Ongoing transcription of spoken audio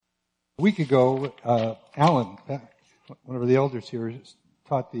A week ago, Alan, one of the elders here,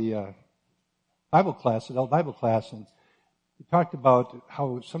 taught the Bible class, adult Bible class, and he talked about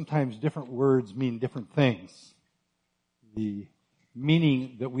how sometimes different words mean different things. The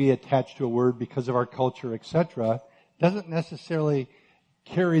meaning that we attach to a word because of our culture, etc., doesn't necessarily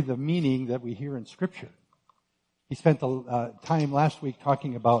carry the meaning that we hear in Scripture. He spent the time last week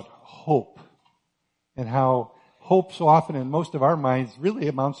talking about hope and how hope so often in most of our minds really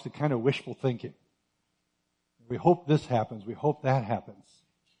amounts to kind of wishful thinking. We hope this happens. We hope that happens.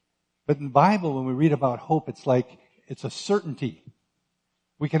 But in the Bible, when we read about hope, it's like it's a certainty.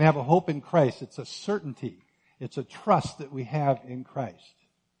 We can have a hope in Christ. It's a certainty. It's a trust that we have in Christ.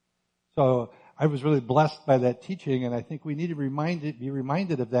 So I was really blessed by that teaching, and I think we need to be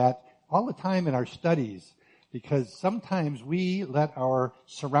reminded of that all the time in our studies, because sometimes we let our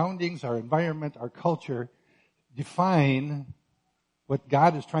surroundings, our environment, our culture define what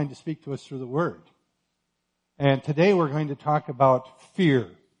God is trying to speak to us through the Word. And today we're going to talk about fear.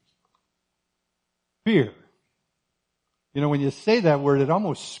 Fear. You know, when you say that word, it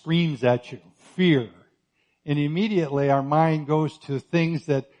almost screams at you. Fear. And immediately our mind goes to things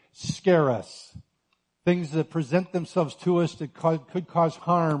that scare us. Things that present themselves to us that could cause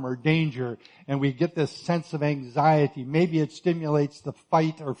harm or danger. And we get this sense of anxiety. Maybe it stimulates the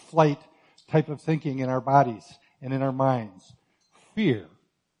fight or flight type of thinking in our bodies and in our minds. Fear.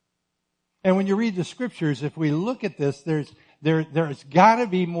 And when you read the Scriptures, if we look at this, there's got to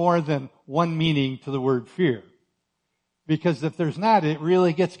be more than one meaning to the word fear. Because if there's not, it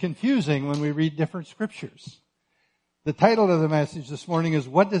really gets confusing when we read different Scriptures. The title of the message this morning is,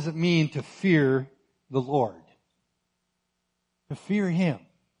 what does it mean to fear the Lord? To fear Him.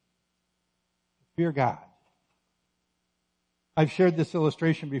 To fear God. I've shared this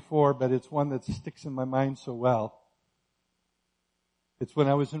illustration before, but it's one that sticks in my mind so well. It's when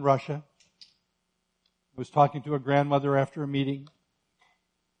I was in Russia. I was talking to a grandmother after a meeting,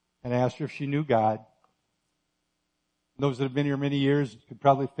 and I asked her if she knew God. Those that have been here many years could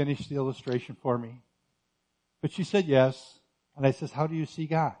probably finish the illustration for me. But she said yes, and I says, how do you see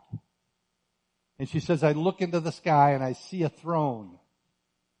God? And she says, I look into the sky and I see a throne,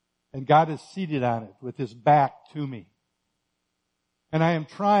 and God is seated on it with His back to me. And I am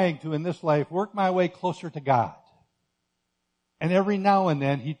trying to, in this life, work my way closer to God. And every now and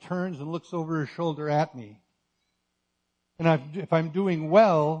then He turns and looks over His shoulder at me. And if I'm doing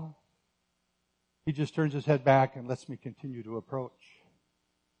well, He just turns His head back and lets me continue to approach.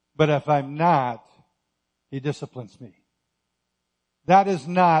 But if I'm not, He disciplines me. That is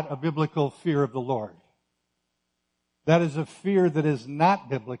not a biblical fear of the Lord. That is a fear that is not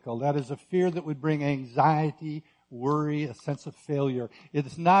biblical. That is a fear that would bring anxiety, worry, a sense of failure. It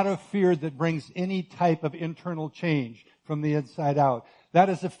is not a fear that brings any type of internal change from the inside out. That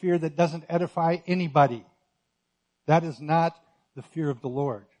is a fear that doesn't edify anybody. That is not the fear of the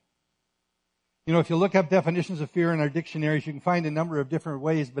Lord. You know, if you look up definitions of fear in our dictionaries, you can find a number of different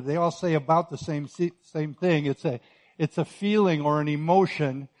ways, but they all say about the same thing. It's a feeling or an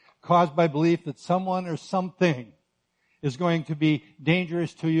emotion caused by belief that someone or something is going to be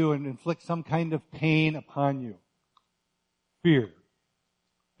dangerous to you and inflict some kind of pain upon you. Fear.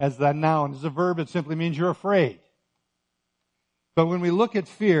 As the noun, as a verb, it simply means you're afraid. But when we look at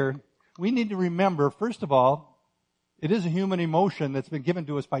fear, we need to remember, first of all, it is a human emotion that's been given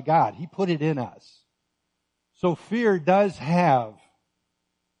to us by God. He put it in us. So fear does have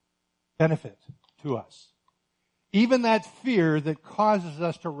benefit to us. Even that fear that causes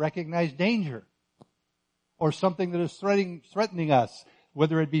us to recognize danger or something that is threatening us,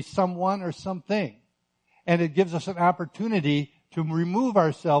 whether it be someone or something. And it gives us an opportunity to remove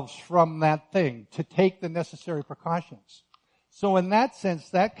ourselves from that thing, to take the necessary precautions. So in that sense,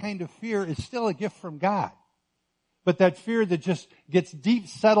 that kind of fear is still a gift from God. But that fear that just gets deep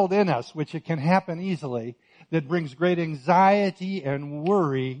settled in us, which it can happen easily, that brings great anxiety and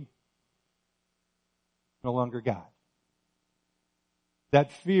worry, no longer God.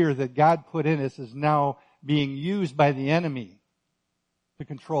 That fear that God put in us is now being used by the enemy to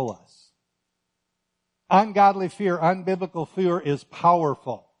control us. Ungodly fear, unbiblical fear is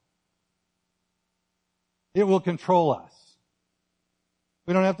powerful. It will control us.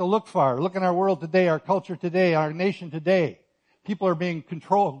 We don't have to look far. Look in our world today, our culture today, our nation today. People are being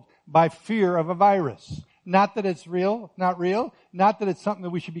controlled by fear of a virus. Not that it's real, not real. Not that it's something that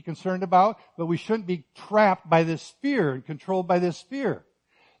we should be concerned about, but we shouldn't be trapped by this fear and controlled by this fear.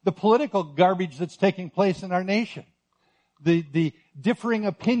 The political garbage that's taking place in our nation. The differing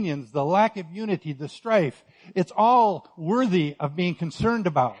opinions, the lack of unity, the strife. It's all worthy of being concerned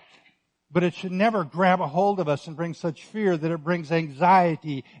about. But it should never grab a hold of us and bring such fear that it brings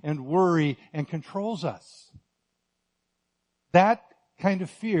anxiety and worry and controls us. That kind of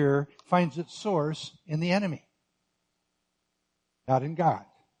fear finds its source in the enemy, not in God.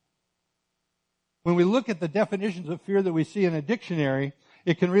 When we look at the definitions of fear that we see in a dictionary,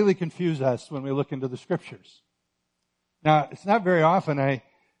 it can really confuse us when we look into the Scriptures. Now, it's not very often I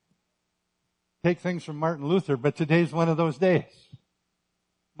take things from Martin Luther, but today's one of those days.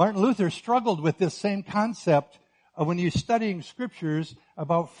 Martin Luther struggled with this same concept of when you're studying Scriptures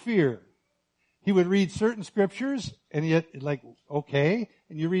about fear. He would read certain Scriptures, and yet, like, okay,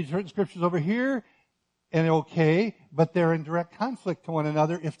 and you read certain Scriptures over here, and okay, but they're in direct conflict to one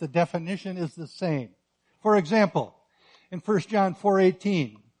another if the definition is the same. For example, in 1 John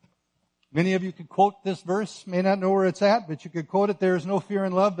 4:18, many of you could quote this verse, may not know where it's at, but you could quote it, there is no fear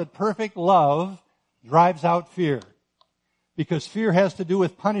in love, but perfect love drives out fear. Because fear has to do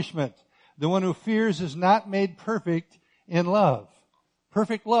with punishment. The one who fears is not made perfect in love.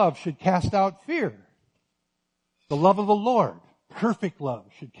 Perfect love should cast out fear. The love of the Lord, perfect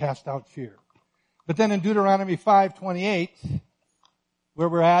love, should cast out fear. But then in Deuteronomy 5:28, where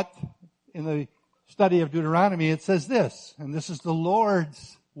we're at in the study of Deuteronomy, it says this, and this is the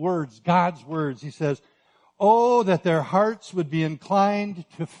Lord's words, God's words. He says, "Oh, that their hearts would be inclined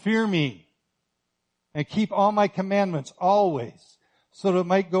to fear me and keep all my commandments always, so that it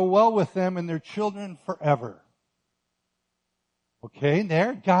might go well with them and their children forever." Okay,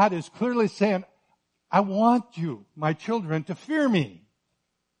 there, God is clearly saying, I want you, my children, to fear me.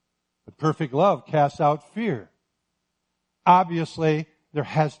 But perfect love casts out fear. Obviously, there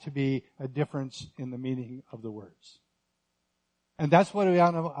has to be a difference in the meaning of the words. And that's what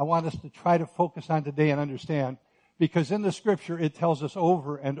I want us to try to focus on today and understand, because in the Scripture it tells us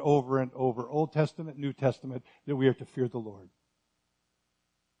over and over and over, Old Testament, New Testament, that we are to fear the Lord.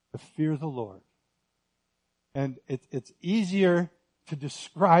 To fear the Lord. And it's easier to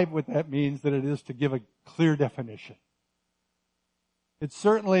describe what that means than it is to give a clear definition. It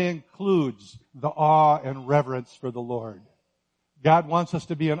certainly includes the awe and reverence for the Lord. God wants us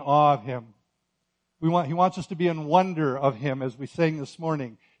to be in awe of Him. He wants us to be in wonder of Him, as we sang this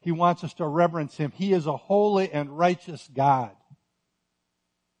morning. He wants us to reverence Him. He is a holy and righteous God.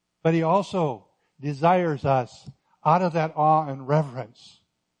 But He also desires us, out of that awe and reverence,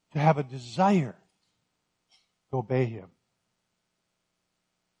 to have a desire to obey Him.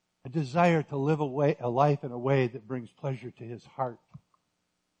 A desire to live a life in a way that brings pleasure to His heart.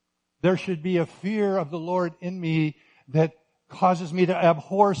 There should be a fear of the Lord in me that causes me to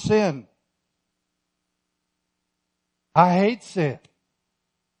abhor sin. I hate sin.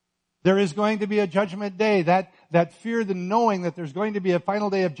 There is going to be a judgment day. That fear, the knowing that there's going to be a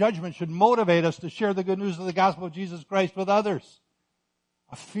final day of judgment, should motivate us to share the good news of the gospel of Jesus Christ with others.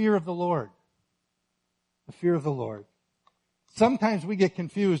 A fear of the Lord. The fear of the Lord. Sometimes we get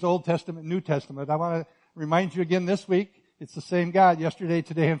confused, Old Testament, New Testament. I want to remind you again this week, it's the same God yesterday,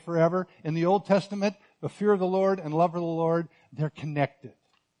 today, and forever. In the Old Testament, the fear of the Lord and love of the Lord, they're connected.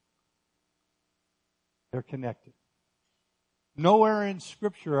 They're connected. Nowhere in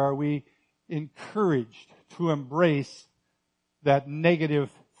Scripture are we encouraged to embrace that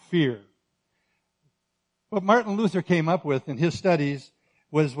negative fear. What Martin Luther came up with in his studies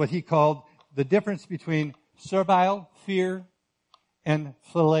was what he called the difference between servile fear and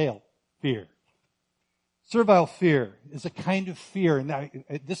filial fear. Servile fear is a kind of fear, and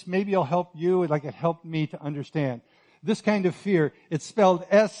this maybe will help you like it helped me to understand. This kind of fear, it's spelled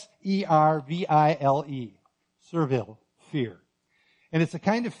S-E-R-V-I-L-E, servile fear. And it's a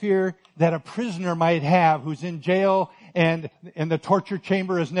kind of fear that a prisoner might have who's in jail and the torture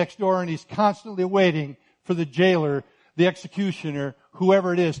chamber is next door and he's constantly waiting for the jailer, the executioner,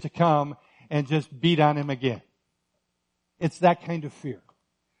 whoever it is to come and just beat on him again. It's that kind of fear.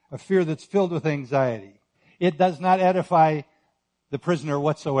 A fear that's filled with anxiety. It does not edify the prisoner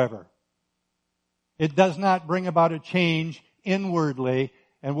whatsoever. It does not bring about a change inwardly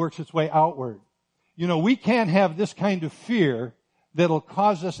and works its way outward. You know, we can have this kind of fear that'll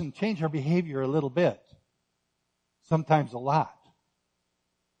cause us and change our behavior a little bit. Sometimes a lot.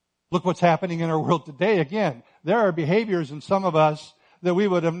 Look what's happening in our world today. Again, there are behaviors in some of us that we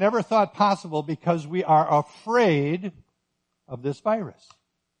would have never thought possible because we are afraid of this virus.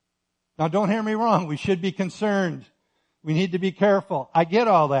 Now, don't hear me wrong. We should be concerned. We need to be careful. I get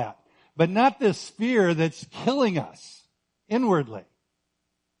all that. But not this fear that's killing us inwardly.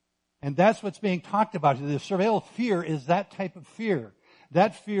 And that's what's being talked about. The surveillance fear is that type of fear.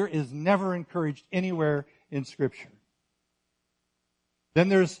 That fear is never encouraged anywhere in Scripture. Then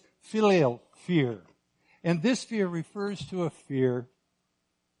there's filial fear. And this fear refers to a fear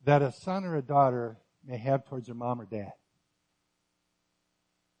that a son or a daughter may have towards their mom or dad.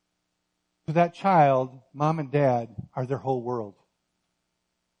 To that child, mom and dad are their whole world.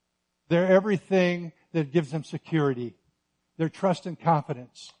 They're everything that gives them security, their trust and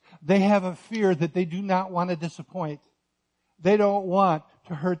confidence. They have a fear that they do not want to disappoint. They don't want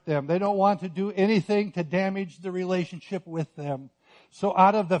to hurt them. They don't want to do anything to damage the relationship with them. So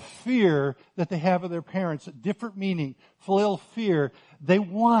out of the fear that they have of their parents, a different meaning, filial fear, they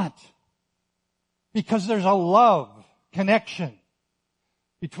want, because there's a love connection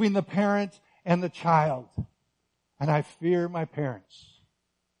between the parent and the child. And I fear my parents.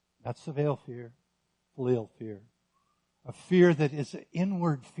 That's the veil fear, filial fear. A fear that is an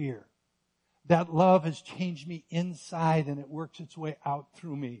inward fear. That love has changed me inside and it works its way out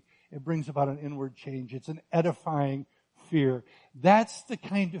through me. It brings about an inward change. It's an edifying fear. That's the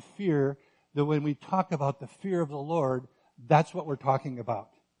kind of fear that when we talk about the fear of the Lord, that's what we're talking about.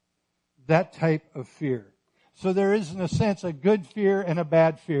 That type of fear. So there is, in a sense, a good fear and a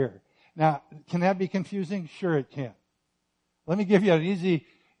bad fear. Now, can that be confusing? Sure it can. Let me give you an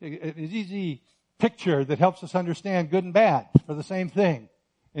easy picture that helps us understand good and bad for the same thing.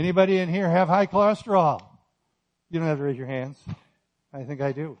 Anybody in here have high cholesterol? You don't have to raise your hands. I think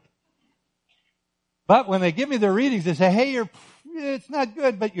I do. But when they give me their readings, they say, hey, it's not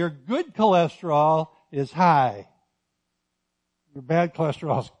good, but your good cholesterol is high. Your bad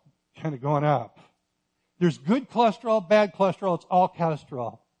cholesterol is kind of going up. There's good cholesterol, bad cholesterol. It's all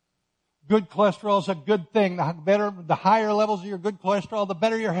cholesterol. Good cholesterol is a good thing. The higher levels of your good cholesterol, the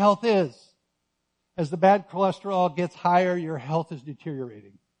better your health is. As the bad cholesterol gets higher, your health is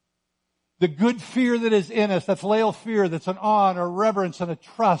deteriorating. The good fear that is in us, that filial fear, that's an awe and a reverence and a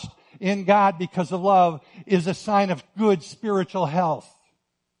trust in God because of love, is a sign of good spiritual health.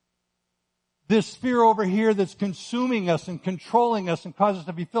 This fear over here that's consuming us and controlling us and causes us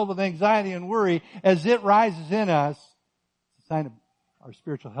to be filled with anxiety and worry, as it rises in us, it's a sign of our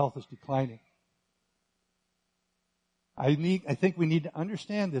spiritual health is declining. I think we need to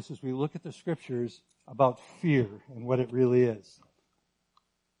understand this as we look at the scriptures about fear and what it really is.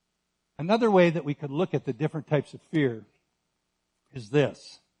 Another way that we could look at the different types of fear is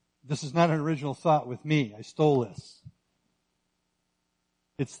this. This is not an original thought with me. I stole this.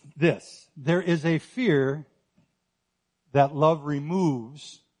 It's this. There is a fear that love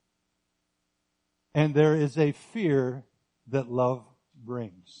removes, and there is a fear that love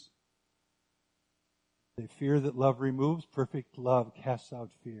brings. The fear that love removes, perfect love casts out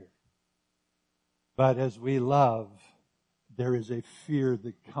fear. But as we love, there is a fear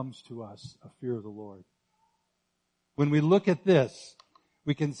that comes to us, a fear of the Lord. When we look at this,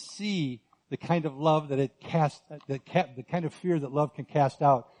 we can see the kind of love that the kind of fear that love can cast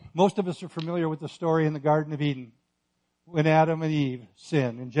out. Most of us are familiar with the story in the Garden of Eden when Adam and Eve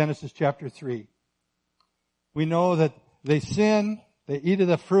sin in Genesis chapter 3. We know that they sin, they eat of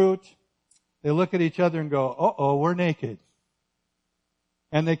the fruit, they look at each other and go, uh-oh, we're naked.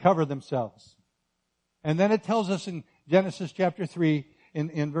 And they cover themselves. And then it tells us in Genesis chapter 3,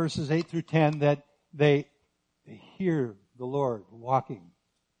 in verses 8 through 10, that they hear the Lord walking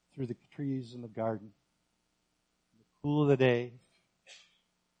through the trees in the garden, in the cool of the day.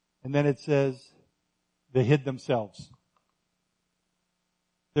 And then it says, they hid themselves.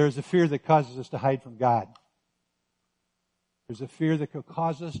 There is a fear that causes us to hide from God. There's a fear that could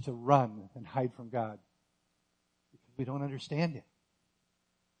cause us to run and hide from God because we don't understand it.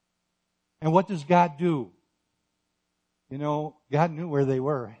 And what does God do? You know, God knew where they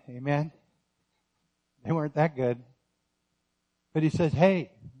were. Amen? They weren't that good. But He says,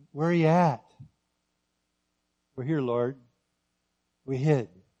 hey, where are you at? We're here, Lord. We hid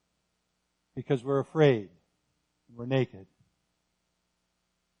because we're afraid. We're naked.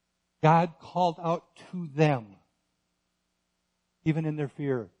 God called out to them, even in their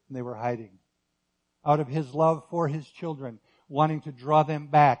fear, and they were hiding. Out of His love for His children, wanting to draw them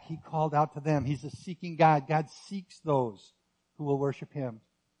back, He called out to them. He's a seeking God. God seeks those who will worship Him.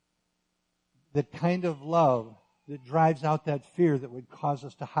 The kind of love that drives out that fear that would cause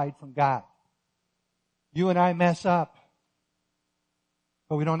us to hide from God. You and I mess up,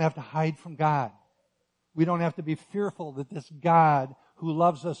 but we don't have to hide from God. We don't have to be fearful that this God who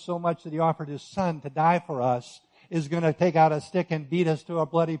loves us so much that He offered His Son to die for us is going to take out a stick and beat us to a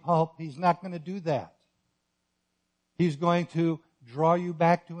bloody pulp. He's not going to do that. He's going to draw you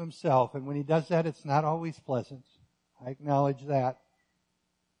back to Himself. And when He does that, it's not always pleasant. I acknowledge that.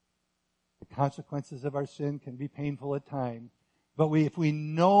 The consequences of our sin can be painful at times. But if we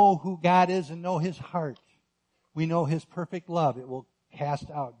know who God is and know His heart, we know His perfect love, it will cast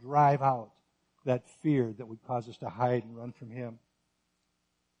out, drive out that fear that would cause us to hide and run from Him.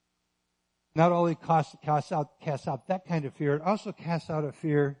 not only casts out that kind of fear, it also casts out a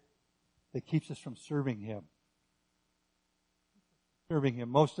fear that keeps us from serving Him. Serving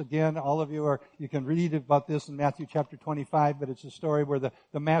Him. All of you can read about this in Matthew chapter 25, but it's a story where the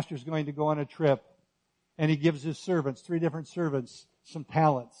master's going to go on a trip, and he gives his servants, 3 different servants, some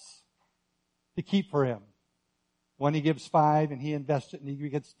talents to keep for him. One he gives 5, and he invests it, and he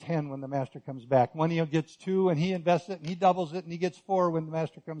gets 10 when the master comes back. One he gets 2, and he invests it, and he doubles it, and he gets 4 when the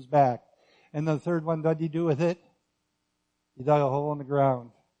master comes back. And the third one, what did he do with it? He dug a hole in the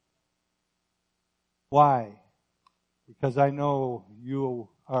ground. Why? Because I know you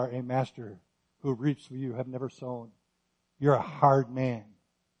are a master who reaps where you have never sown. You're a hard man.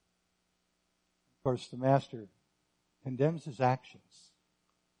 Of course, the master condemns his actions.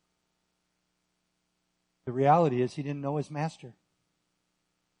 The reality is he didn't know his master.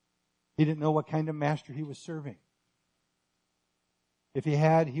 He didn't know what kind of master he was serving. If he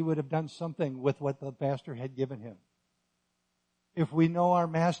had, he would have done something with what the master had given him. If we know our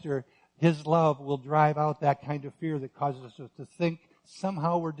master, his love will drive out that kind of fear that causes us to think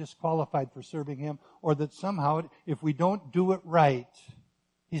somehow we're disqualified for serving him, or that somehow if we don't do it right,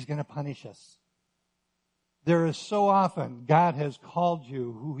 he's going to punish us. There is so often God has called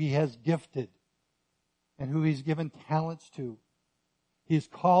you who he has gifted and who he's given talents to. He's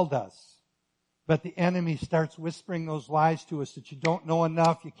called us. But the enemy starts whispering those lies to us that you don't know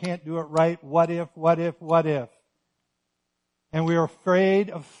enough, you can't do it right, what if? And we're afraid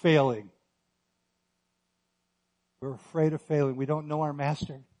of failing. We're afraid of failing. We don't know our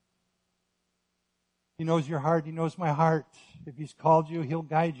master. He knows your heart. He knows my heart. If he's called you, he'll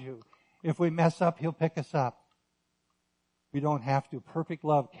guide you. If we mess up, he'll pick us up. We don't have to. Perfect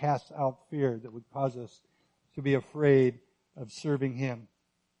love casts out fear that would cause us to be afraid of serving him.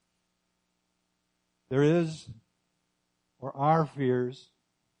 There is, or are, fears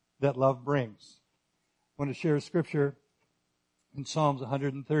that love brings. I want to share a scripture in Psalms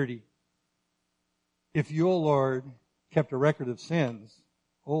 130. If you, O Lord, kept a record of sins,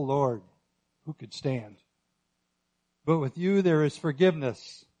 O Lord, who could stand? But with you there is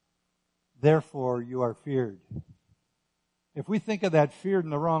forgiveness. Therefore you are feared. If we think of that feared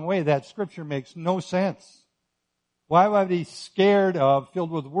in the wrong way, that scripture makes no sense. Why would I be scared of,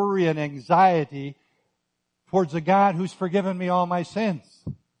 filled with worry and anxiety towards a God who's forgiven me all my sins?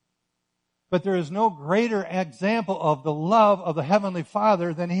 But there is no greater example of the love of the Heavenly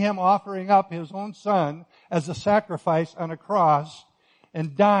Father than him offering up his own Son as a sacrifice on a cross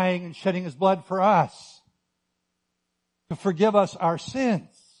and dying and shedding his blood for us to forgive us our sins.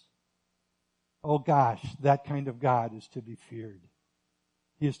 Oh gosh, that kind of God is to be feared.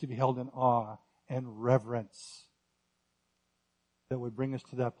 He is to be held in awe and reverence that would bring us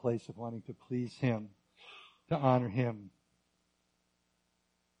to that place of wanting to please him, to honor him.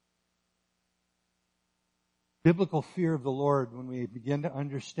 Biblical fear of the Lord, when we begin to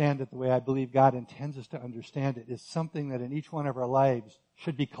understand it the way I believe God intends us to understand it, is something that in each one of our lives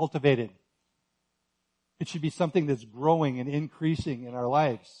should be cultivated. It should be something that's growing and increasing in our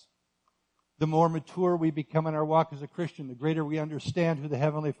lives. The more mature we become in our walk as a Christian, the greater we understand who the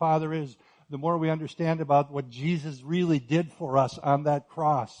Heavenly Father is, the more we understand about what Jesus really did for us on that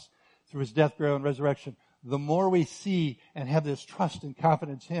cross through his death, burial, and resurrection. The more we see and have this trust and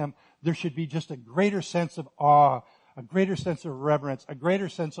confidence in him, there should be just a greater sense of awe, a greater sense of reverence, a greater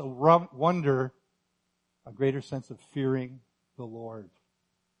sense of wonder, a greater sense of fearing the Lord.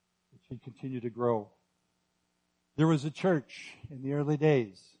 It should continue to grow. There was a church in the early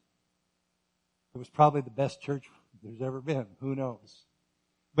days. It was probably the best church there's ever been. Who knows?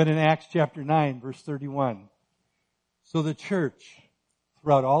 But in Acts chapter 9, verse 31, so the church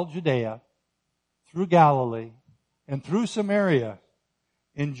throughout all Judea, through Galilee, and through Samaria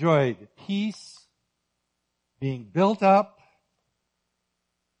enjoyed peace, being built up,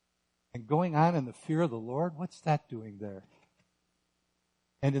 and going on in the fear of the Lord. What's that doing there?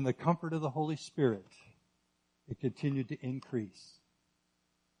 And in the comfort of the Holy Spirit, it continued to increase.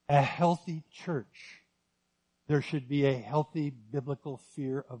 A healthy church, there should be a healthy biblical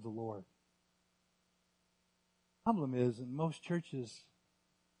fear of the Lord. The problem is, in most churches,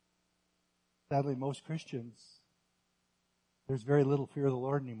 sadly, most Christians, there's very little fear of the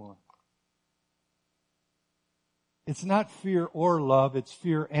Lord anymore. It's not fear or love, it's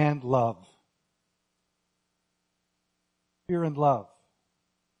fear and love. Fear and love.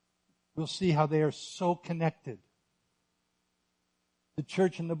 We'll see how they are so connected. The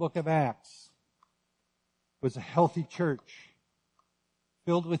church in the book of Acts was a healthy church,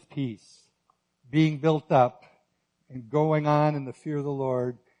 filled with peace, being built up and going on in the fear of the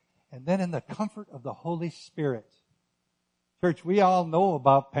Lord, and then in the comfort of the Holy Spirit. Church, we all know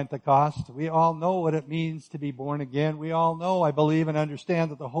about Pentecost. We all know what it means to be born again. We all know, I believe and understand,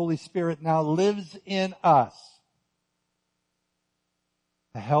 that the Holy Spirit now lives in us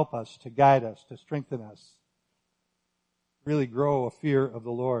to help us, to guide us, to strengthen us, really grow a fear of the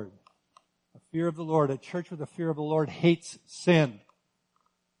Lord. A fear of the Lord. A church with a fear of the Lord hates sin,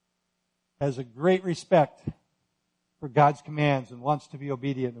 has a great respect for God's commands, and wants to be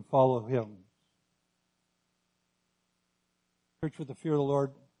obedient and follow Him. Church with the fear of the Lord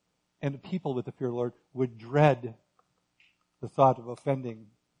and the people with the fear of the Lord would dread the thought of offending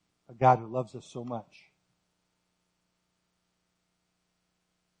a God who loves us so much.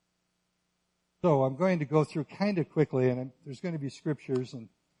 So I'm going to go through kind of quickly, and there's going to be scriptures, and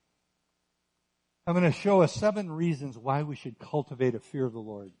I'm going to show us 7 reasons why we should cultivate a fear of the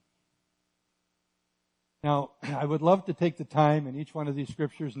Lord. Now, I would love to take the time in each one of these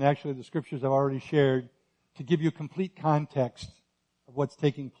scriptures, and actually the scriptures I've already shared, to give you complete context of what's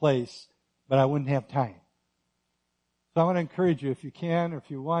taking place, but I wouldn't have time. So I want to encourage you, if you can or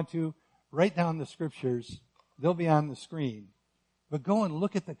if you want to, write down the scriptures. They'll be on the screen. But go and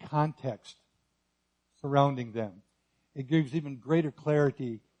look at the context surrounding them. It gives even greater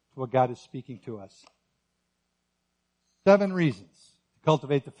clarity to what God is speaking to us. 7 reasons to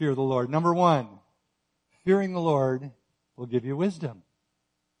cultivate the fear of the Lord. Number 1, fearing the Lord will give you wisdom.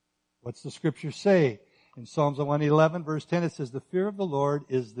 What's the scripture say? In Psalms 111, verse 10, it says, the fear of the Lord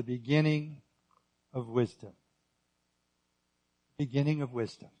is the beginning of wisdom. Beginning of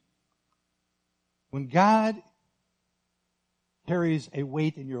wisdom. When God carries a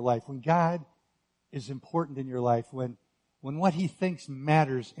weight in your life, when God is important in your life, when what He thinks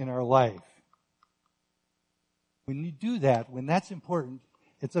matters in our life, when you do that, when that's important,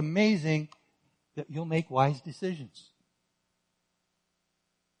 it's amazing that you'll make wise decisions.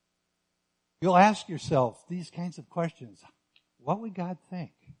 You'll ask yourself these kinds of questions. What would God think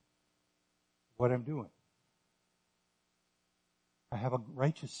of what I'm doing? I have a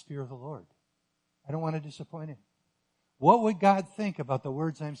righteous fear of the Lord. I don't want to disappoint Him. What would God think about the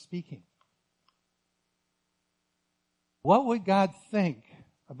words I'm speaking? What would God think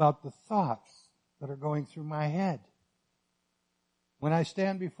about the thoughts that are going through my head when I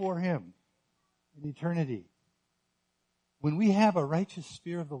stand before Him in eternity? When we have a righteous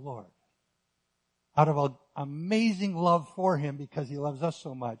fear of the Lord, out of an amazing love for Him because He loves us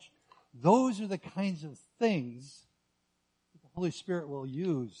so much, those are the kinds of things that the Holy Spirit will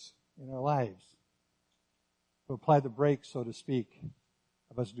use in our lives to apply the brakes, so to speak,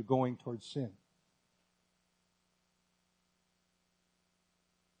 of us going towards sin.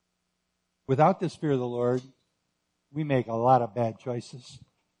 Without this fear of the Lord, we make a lot of bad choices.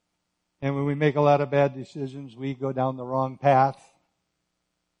 And when we make a lot of bad decisions, we go down the wrong path.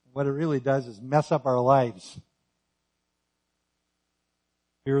 What it really does is mess up our lives.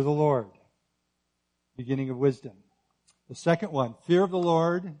 Fear of the Lord, beginning of wisdom. The second one, fear of the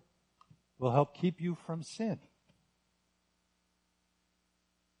Lord will help keep you from sin.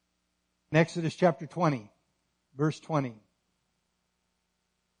 In Exodus chapter 20, verse 20.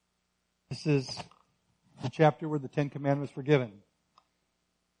 This is the chapter where the 10 Commandments were given.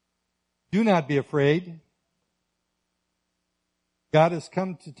 Do not be afraid. God has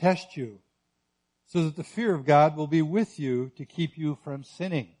come to test you, so that the fear of God will be with you to keep you from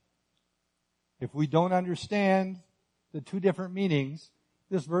sinning. If we don't understand the 2 different meanings,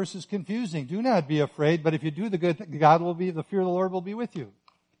 this verse is confusing. Do not be afraid, but if you do the good, the fear of the Lord will be with you.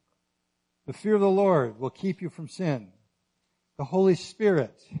 The fear of the Lord will keep you from sin. The Holy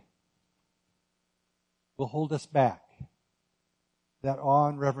Spirit will hold us back. That awe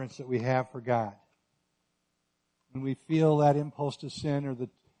and reverence that we have for God. When we feel that impulse to sin or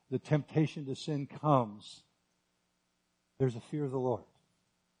the temptation to sin comes, there's a fear of the Lord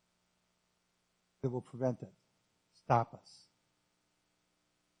that will prevent it, stop us.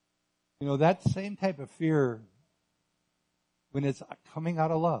 You know, that same type of fear, when it's coming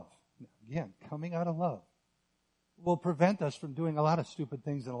out of love, again, coming out of love, will prevent us from doing a lot of stupid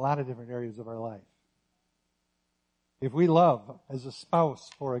things in a lot of different areas of our life. If we love, as a spouse,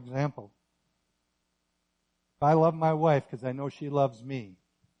 for example, if I love my wife because I know she loves me,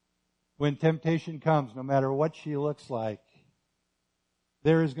 when temptation comes, no matter what she looks like,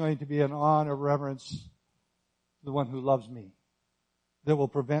 there is going to be an awe and a reverence to the one who loves me that will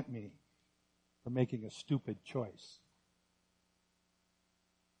prevent me from making a stupid choice.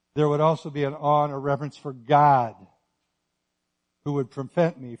 There would also be an awe and a reverence for God who would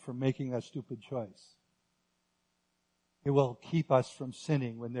prevent me from making that stupid choice. It will keep us from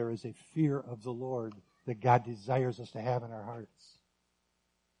sinning when there is a fear of the Lord that God desires us to have in our hearts.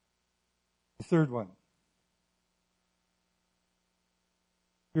 The third one.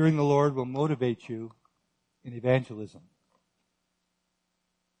 Fearing the Lord will motivate you in evangelism.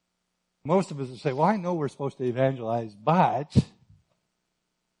 Most of us will say, well, I know we're supposed to evangelize, but,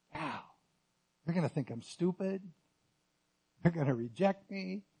 wow, they're going to think I'm stupid. They're going to reject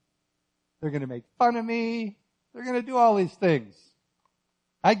me. They're going to make fun of me. They're going to do all these things.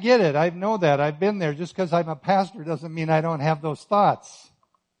 I get it. I know that. I've been there. Just because I'm a pastor doesn't mean I don't have those thoughts.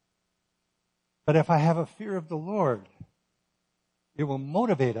 But if I have a fear of the Lord, it will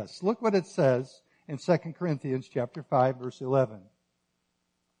motivate us. Look what it says in 2 Corinthians chapter 5, verse 11.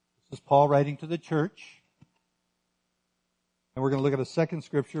 This is Paul writing to the church. And we're going to look at a second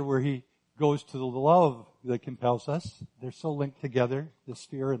scripture where he goes to the love that compels us. They're so linked together, this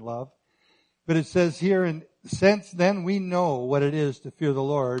fear and love. But it says here, and since then we know what it is to fear the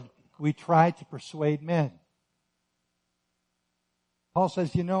Lord, we try to persuade men. Paul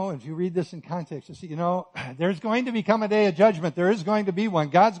says, if you read this in context, you see, there's going to become a day of judgment. There is going to be one.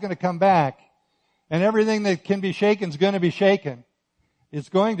 God's going to come back. And everything that can be shaken is going to be shaken. It's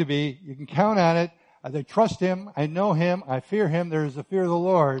going to be. You can count on it. I trust Him. I know Him. I fear Him. There is a fear of the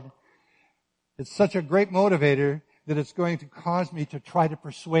Lord. It's such a great motivator that it's going to cause me to try to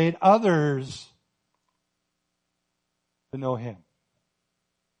persuade others to know Him.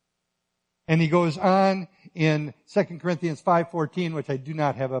 And he goes on in 2 Corinthians 5:14, which I do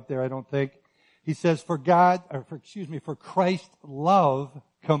not have up there, I don't think. He says, for Christ's love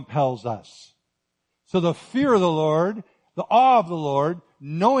compels us. So the fear of the Lord, the awe of the Lord,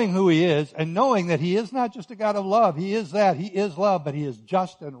 knowing who He is, and knowing that He is not just a God of love. He is that. He is love, but He is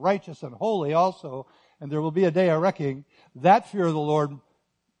just and righteous and holy also. And there will be a day of reckoning. That fear of the Lord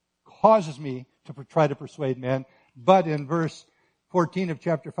causes me to try to persuade men. But in verse 14 of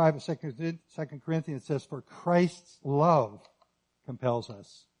chapter 5 of 2 Corinthians, it says, for Christ's love compels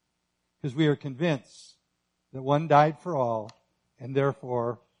us. Because we are convinced that one died for all, and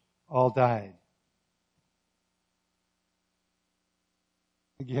therefore all died.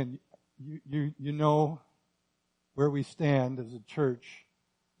 Again, you know where we stand as a church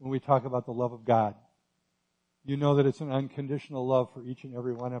when we talk about the love of God. You know that it's an unconditional love for each and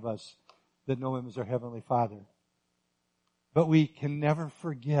every one of us that know Him as our Heavenly Father. But we can never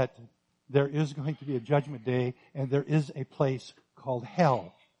forget there is going to be a judgment day, and there is a place called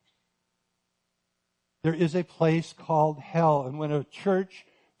hell. There is a place called hell. And when a church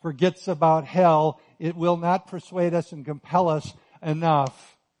forgets about hell, it will not persuade us and compel us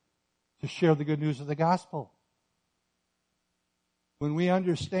enough to share the good news of the gospel. When we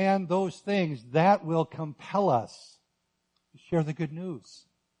understand those things, that will compel us to share the good news.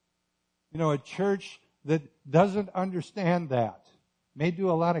 A church that doesn't understand that may do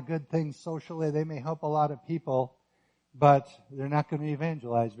a lot of good things socially. They may help a lot of people, but they're not going to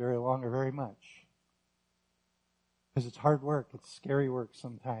evangelize very long or very much. Because it's hard work. It's scary work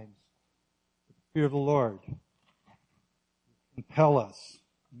sometimes. The fear of the Lord compel us,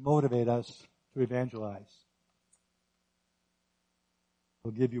 motivate us to evangelize.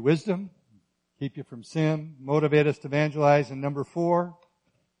 It'll give you wisdom, keep you from sin, motivate us to evangelize. And number 4,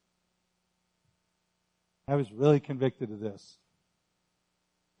 I was really convicted of this.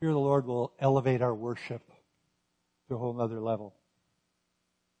 Fear of the Lord will elevate our worship to a whole other level.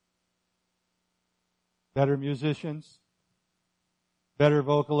 Better musicians, better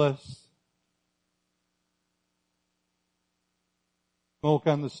vocalists, smoke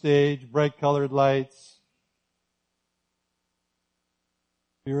on the stage, bright colored lights.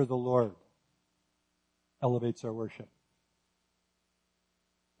 Fear of the Lord elevates our worship.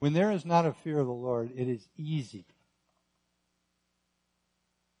 When there is not a fear of the Lord, it is easy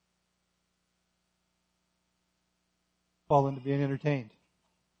fall into being entertained.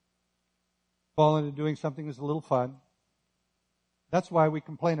 Fall into doing something that's a little fun. That's why we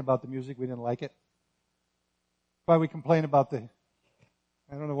complain about the music. We didn't like it. That's why we complain about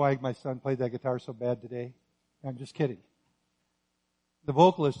I don't know why my son played that guitar so bad today. I'm just kidding. The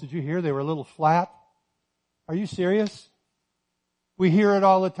vocalists, did you hear? They were a little flat. Are you serious? We hear it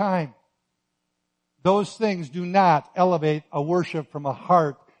all the time. Those things do not elevate a worship from a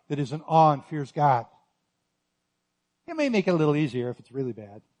heart that is in awe and fears God. It may make it a little easier if it's really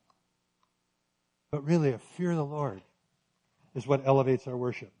bad. But really, a fear of the Lord is what elevates our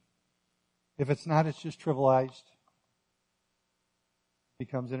worship. If it's not, it's just trivialized. It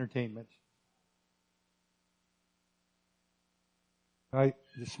becomes entertainment.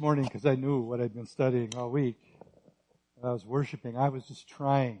 This morning, because I knew what I'd been studying all week, when I was worshiping, I was just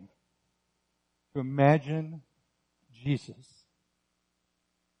trying to imagine Jesus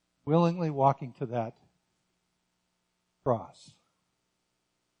willingly walking to that cross.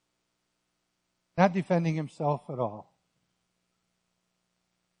 Not defending Himself at all.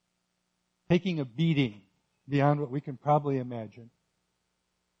 taking a beating beyond what we can probably imagine,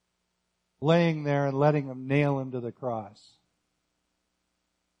 laying there and letting them nail him to the cross.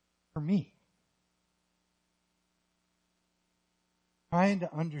 For me. Trying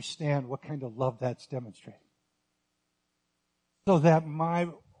to understand what kind of love that's demonstrating. So that my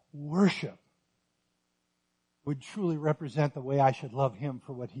worship would truly represent the way I should love him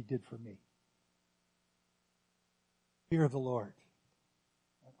for what he did for me. Fear of the Lord,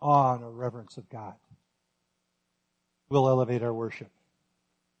 and awe and a reverence of God will elevate our worship.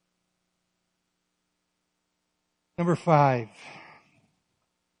 Number 5.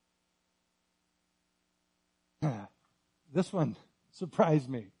 This one surprised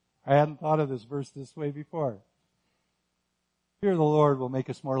me. I hadn't thought of this verse this way before. Fear of the Lord will make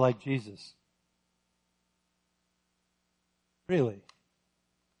us more like Jesus. Really.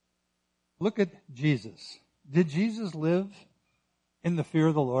 Look at Jesus. Did Jesus live in the fear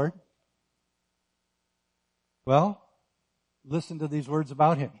of the Lord? Well, listen to these words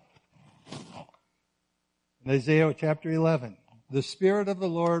about him. In Isaiah chapter 11, the Spirit of the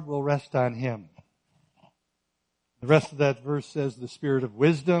Lord will rest on him. The rest of that verse says the Spirit of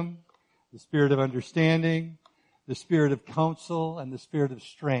wisdom, the Spirit of understanding, the Spirit of counsel, and the Spirit of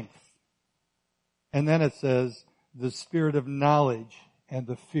strength. And then it says the Spirit of knowledge and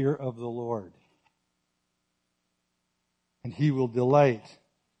the fear of the Lord. And he will delight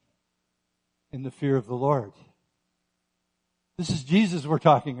in the fear of the Lord. This is Jesus we're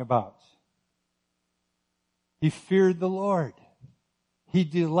talking about. He feared the Lord. He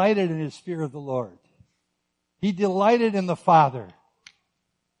delighted in his fear of the Lord. He delighted in the Father.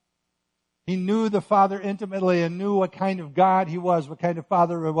 He knew the Father intimately and knew what kind of God he was, what kind of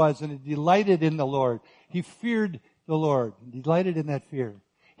Father he was, and he delighted in the Lord. He feared the Lord and delighted in that fear.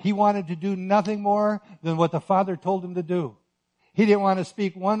 He wanted to do nothing more than what the Father told him to do. He didn't want to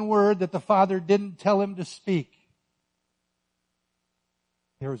speak one word that the Father didn't tell him to speak.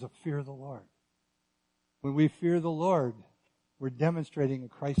 There was a fear of the Lord. When we fear the Lord, we're demonstrating a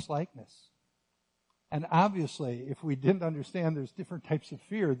Christ-likeness. And obviously, if we didn't understand there's different types of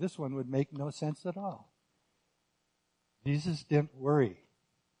fear, this one would make no sense at all. Jesus didn't worry.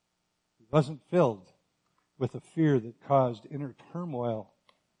 He wasn't filled with a fear that caused inner turmoil.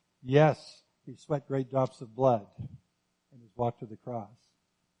 Yes, he sweat great drops of blood in his walk to the cross.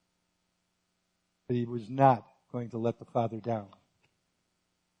 But he was not going to let the Father down.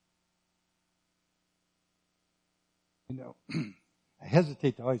 You know, I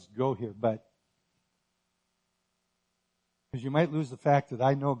hesitate to always go here, but because you might lose the fact that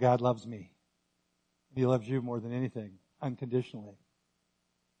I know God loves me. He loves you more than anything, unconditionally.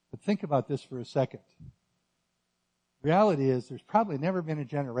 But think about this for a second. Reality is there's probably never been a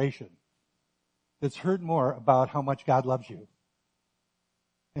generation that's heard more about how much God loves you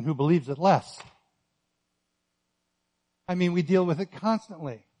and who believes it less. I mean, we deal with it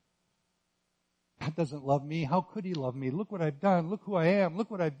constantly. God doesn't love me. How could he love me? Look what I've done. Look who I am. Look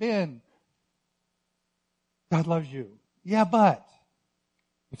what I've been. God loves you. Yeah, but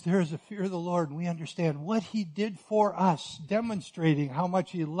if there is a fear of the Lord and we understand what he did for us, demonstrating how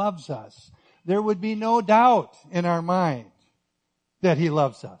much he loves us, there would be no doubt in our mind that he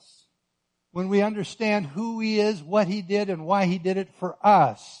loves us. When we understand who he is, what he did, and why he did it for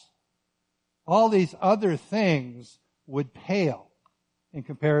us, all these other things would pale in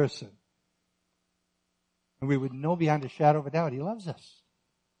comparison. And we would know beyond a shadow of a doubt he loves us.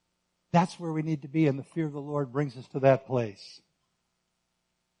 That's where we need to be, and the fear of the Lord brings us to that place.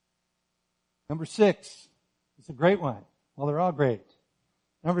 Number 6. It's a great one. Well, they're all great.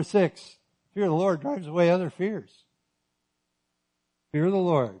 Number 6. Fear of the Lord drives away other fears. Fear of the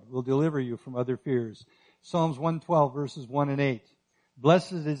Lord will deliver you from other fears. Psalms 112, verses 1 and 8.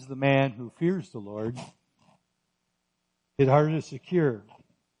 Blessed is the man who fears the Lord. His heart is secure.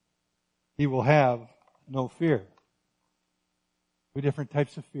 He will have no fear. Two different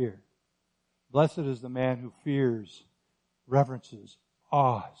types of fear. Blessed is the man who fears, reverences,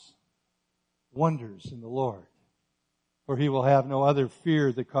 awes, wonders in the Lord. For he will have no other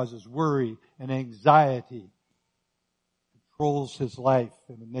fear that causes worry and anxiety, controls his life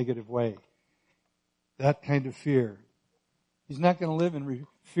in a negative way. That kind of fear. He's not going to live in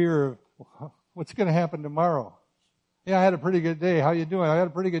fear of what's going to happen tomorrow. Yeah, I had a pretty good day. How you doing? I had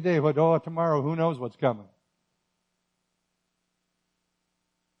a pretty good day. But tomorrow, who knows what's coming?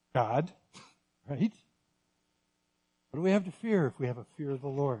 God, right? What do we have to fear if we have a fear of the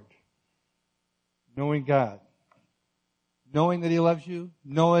Lord? Knowing God. Knowing that he loves you.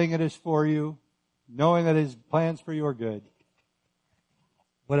 Knowing it is for you. Knowing that his plans for you are good.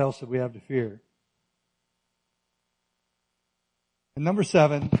 What else do we have to fear? And number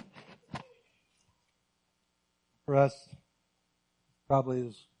 7, for us, probably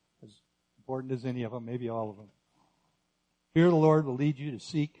as important as any of them, maybe all of them. Fear of the Lord will lead you to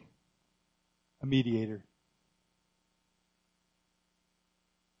seek a mediator.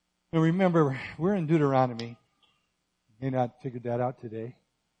 Now remember, we're in Deuteronomy. You may not figured that out today.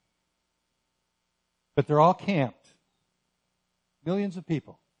 But they're all camped. Millions of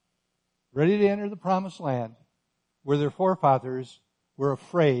people. Ready to enter the promised land where their forefathers were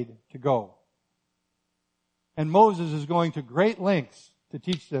afraid to go. And Moses is going to great lengths to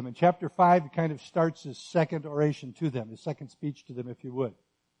teach them. In chapter 5, he kind of starts his second oration to them, his second speech to them, if you would.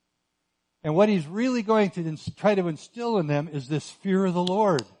 And what he's really going to try to instill in them is this fear of the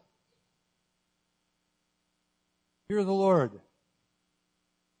Lord. Fear of the Lord.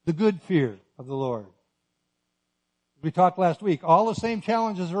 The good fear of the Lord. We talked last week, all the same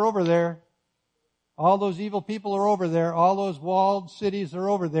challenges are over there. All those evil people are over there. All those walled cities are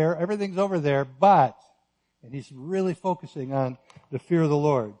over there. Everything's over there. But, and he's really focusing on the fear of the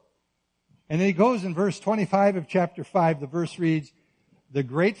Lord. And then he goes in verse 25 of chapter 5, the verse reads, the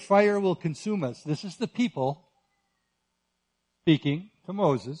great fire will consume us. This is the people speaking to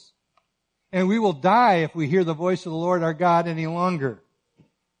Moses. And we will die if we hear the voice of the Lord our God any longer.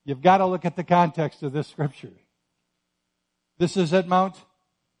 You've got to look at the context of this scripture. This is at Mount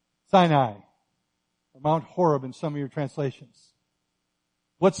Sinai, or Mount Horeb in some of your translations.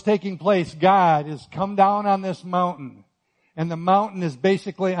 What's taking place? God has come down on this mountain, and the mountain is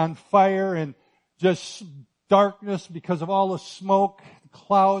basically on fire and just darkness because of all the smoke,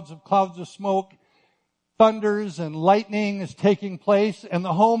 clouds of smoke, thunders and lightning is taking place, and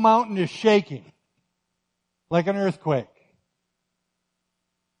the whole mountain is shaking like an earthquake.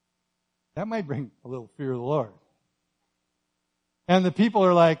 That might bring a little fear of the Lord. And the people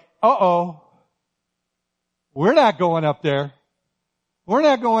are like, uh-oh, we're not going up there. We're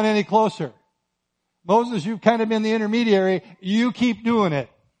not going any closer. Moses, you've kind of been the intermediary. You keep doing it.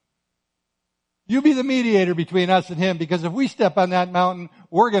 You be the mediator between us and him, because if we step on that mountain,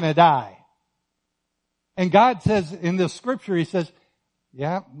 we're going to die. And God says in this scripture, he says,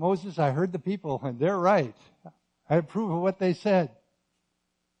 yeah, Moses, I heard the people, and they're right. I approve of what they said.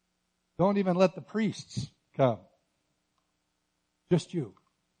 Don't even let the priests come. Just you.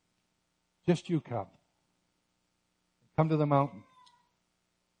 Just you come. Come to the mountain.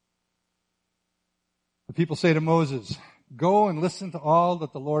 The people say to Moses, go and listen to all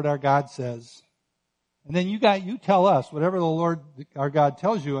that the Lord our God says. And then you tell us whatever the Lord our God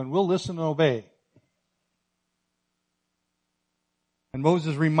tells you, and we'll listen and obey. And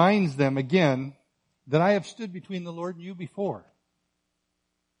Moses reminds them again that I have stood between the Lord and you before.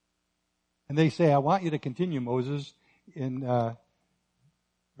 And they say, I want you to continue, Moses. In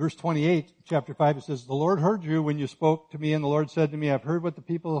verse 28, chapter 5, it says, the Lord heard you when you spoke to me, and the Lord said to me, I've heard what the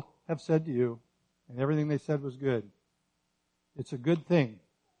people have said to you, and everything they said was good. It's a good thing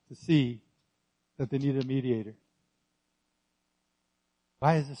to see that they need a mediator.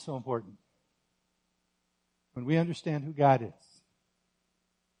 Why is this so important? When we understand who God is,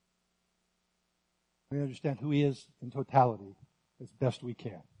 we understand who he is in totality as best we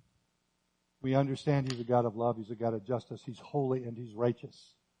can. We understand he's a God of love, he's a God of justice, he's holy, and he's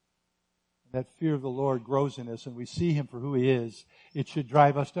righteous. And that fear of the Lord grows in us, and we see him for who he is. It should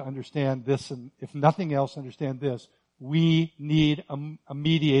drive us to understand this, and if nothing else, understand this. We need a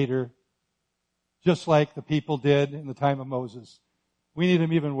mediator, just like the people did in the time of Moses. We need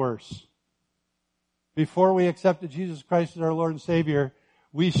him even worse. Before we accepted Jesus Christ as our Lord and Savior,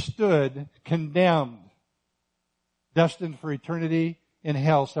 we stood condemned, destined for eternity in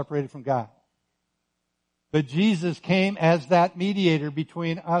hell, separated from God. But Jesus came as that mediator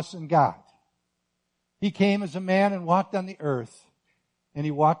between us and God. He came as a man and walked on the earth, and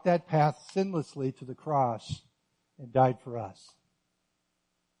he walked that path sinlessly to the cross and died for us.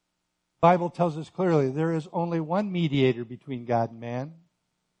 The Bible tells us clearly there is only one mediator between God and man,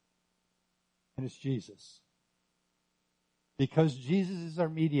 and it's Jesus. Because Jesus is our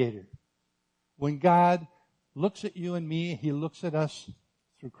mediator. When God looks at you and me, he looks at us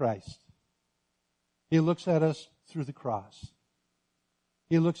through Christ. He looks at us through the cross.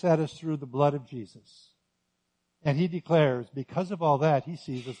 He looks at us through the blood of Jesus. And he declares, because of all that, he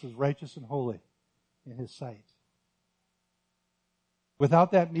sees us as righteous and holy in his sight.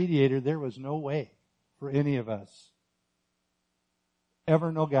 Without that mediator, there was no way for any of us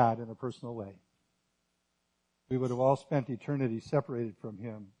ever know God in a personal way. We would have all spent eternity separated from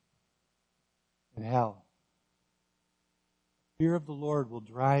him in hell. Fear of the Lord will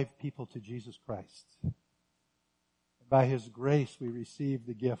drive people to Jesus Christ. And by his grace, we receive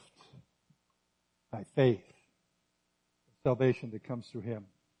the gift by faith, the salvation that comes through him.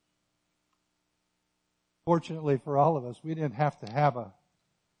 Fortunately for all of us, we didn't have to have a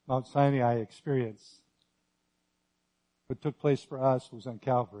Mount Sinai experience. What took place for us was on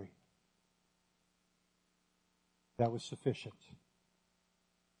Calvary. That was sufficient.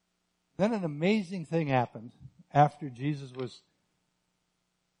 Then an amazing thing happened after Jesus was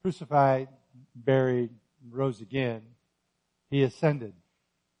crucified, buried, and rose again. He ascended.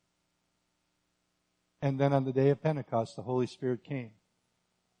 And then on the day of Pentecost, the Holy Spirit came.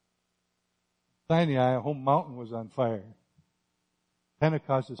 Sinai, a whole mountain was on fire.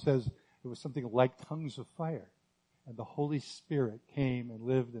 Pentecost, it says it was something like tongues of fire. And the Holy Spirit came and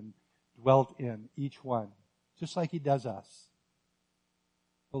lived and dwelt in each one, just like He does us.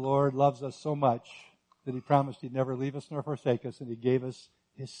 The Lord loves us so much that He promised He'd never leave us nor forsake us, and He gave us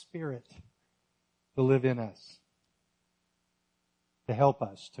His Spirit to live in us, to help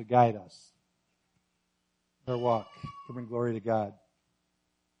us, to guide us in our walk, to bring glory to God.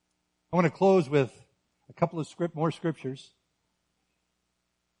 I want to close with a couple of more scriptures.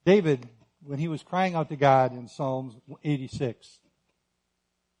 David, when he was crying out to God in Psalms 86,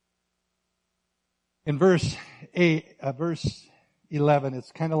 in verse 11,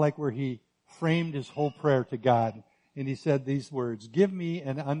 it's kind of like where he framed his whole prayer to God. And he said these words, "Give me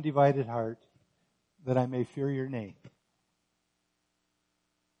an undivided heart that I may fear your name."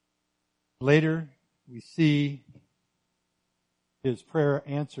 Later, we see his prayer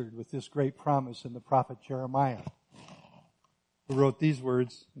answered with this great promise in the prophet Jeremiah, who wrote these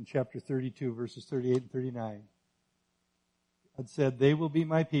words in chapter 32, verses 38 and 39. God said, "They will be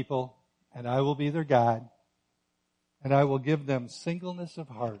my people, and I will be their God, and I will give them singleness of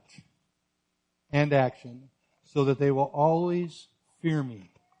heart and action, so that they will always fear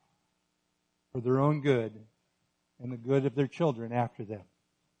me for their own good and the good of their children after them."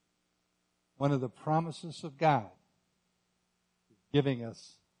 One of the promises of God is giving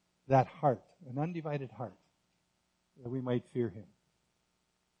us that heart, an undivided heart, that we might fear Him.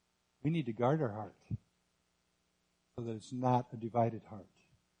 We need to guard our heart so that it's not a divided heart,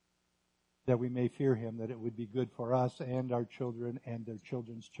 that we may fear Him, that it would be good for us and our children and their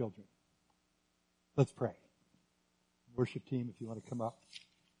children's children. Let's pray. Worship team, if you want to come up.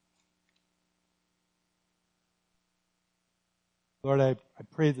 Lord, I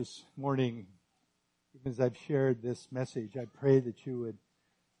pray this morning, even as I've shared this message, I pray that you would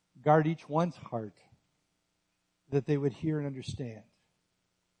guard each one's heart, that they would hear and understand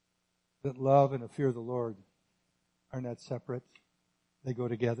that love and a fear of the Lord are not separate. They go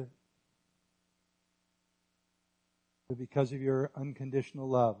together. But because of your unconditional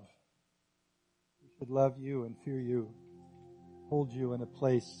love, we should love you and fear you, hold you in a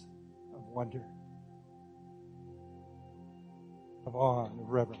place of wonder, of awe and of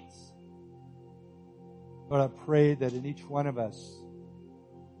reverence. Lord, I pray that in each one of us,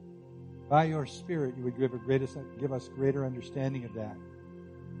 by your Spirit, you would give us greater understanding of that.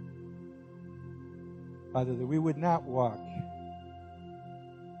 Father, that we would not walk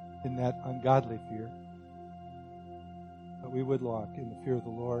in that ungodly fear, but we would walk in the fear of the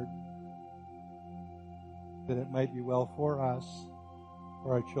Lord, that it might be well for us,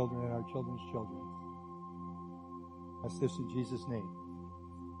 for our children and our children's children. Ask this in Jesus' name.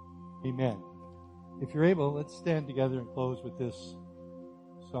 Amen. If you're able, let's stand together and close with this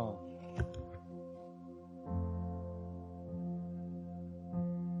song.